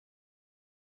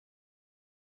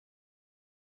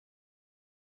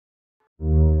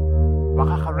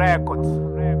Wakaka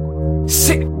Records.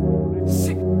 Shit.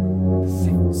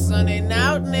 Sunday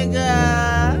out,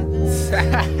 nigga.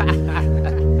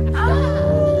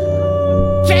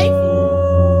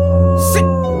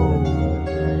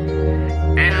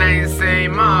 And I ain't say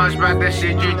much, but the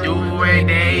shit you do every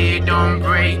day, it don't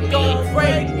break me. Don't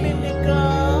break me,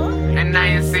 nigga. And I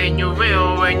ain't saying you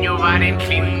will when you riding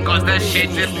clean, cause the shit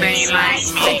just ain't like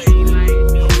me.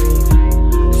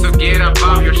 So get up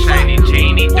off your shiny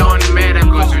chain, it don't matter,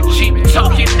 cause you cheap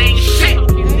talking ain't shit.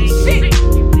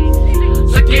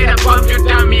 So get up off your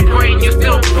dummy brain, you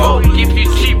still broke if you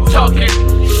cheap talking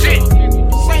shit.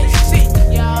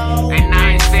 And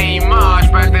I ain't saying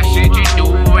much, but the shit you do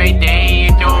every day,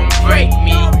 it don't break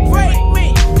me.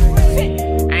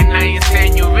 And I ain't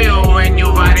saying you will when you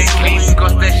riding clean,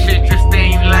 cause the shit just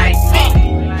ain't like me.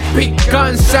 Big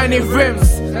guns, shiny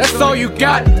rims, that's all you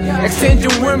got.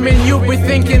 Exchanging women, you be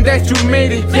thinking that you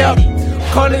made it, yup.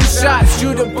 Calling shots,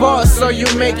 you the boss, so you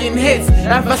making hits.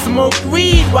 Ever smoke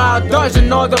weed while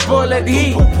dodging all the bullet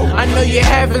heat? I know you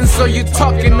haven't, so you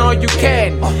talking all you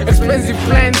can. Expensive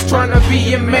plans, tryna be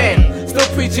your man. Still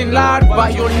preaching loud,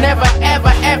 but you'll never,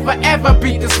 ever, ever, ever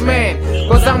beat this man.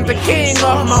 Cause I'm the king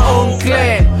of my own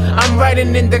clan. I'm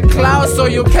riding in the clouds, so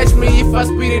you'll catch me if I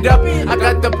speed it up. I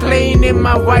got the plane in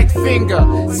my right finger.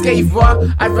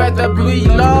 Skaver, I'd rather be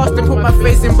lost than put my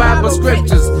face in Bible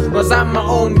scriptures. Cause I'm my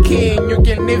own king, you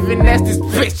can live in as these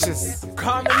bitches.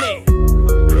 Coming in.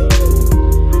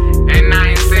 And I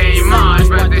ain't saying much,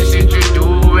 but the shit you do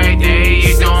every day,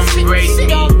 it don't break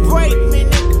me.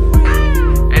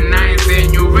 And I ain't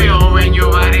saying you will when you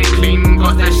riding clean,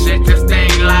 cause that shit just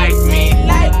ain't like me.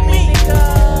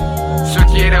 So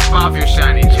get up off your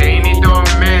shiny chain, it don't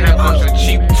matter, cause your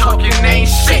cheap talking ain't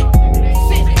shit.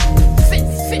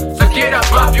 So get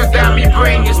up off your dummy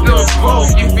brain, you still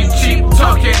broke if you cheap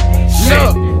talking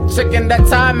shit. Checking that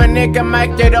time, a nigga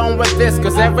might get on with this.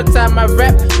 Cause every time I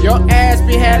rap, your ass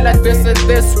be hella this and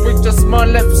this with your small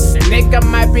lips. A nigga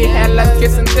might be hella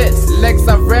kissing this. Legs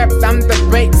are wrapped, I'm the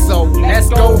bait, so let's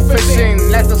go fishing.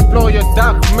 Let's explore your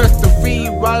dark mystery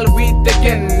while we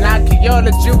digging.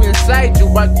 Archaeology inside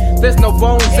you, but there's no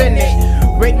bones in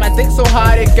it. Rate my dick so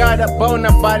hard it got a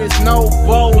boner, but there's no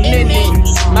bone in it.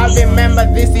 I remember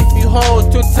this if you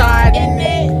hold too tight in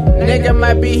it. Nigga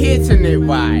might be hitting it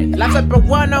wide. Life's a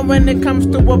piranha when it comes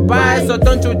to a buy, so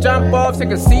don't you jump off,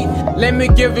 take a seat. Let me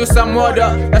give you some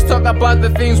order. Let's talk about the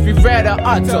things we've read or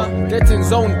utter. Getting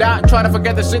zoned out, try to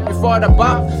forget the shit before the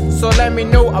bop. So let me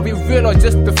know, are we real or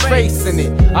just the face in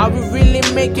it? Are we really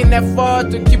making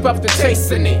effort to keep up the chase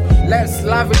in it? Let's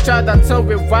love each other till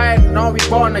we ride and all we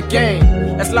born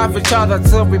again. Let's love each other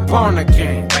till we born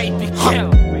again. Baby,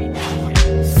 kill.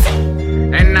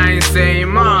 And I ain't saying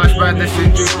much, but the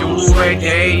shit you do every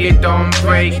day, it don't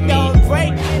break me.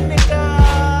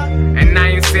 And I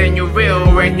ain't saying you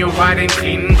will when you riding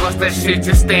clean, cause that shit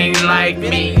just ain't like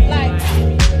me.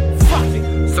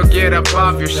 So get up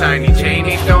off your shiny chain,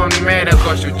 it don't matter,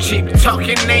 cause you cheap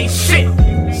talking ain't shit.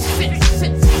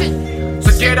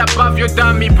 So get up off your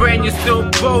dummy brain, you still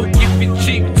broke if you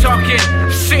cheap talking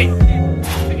shit.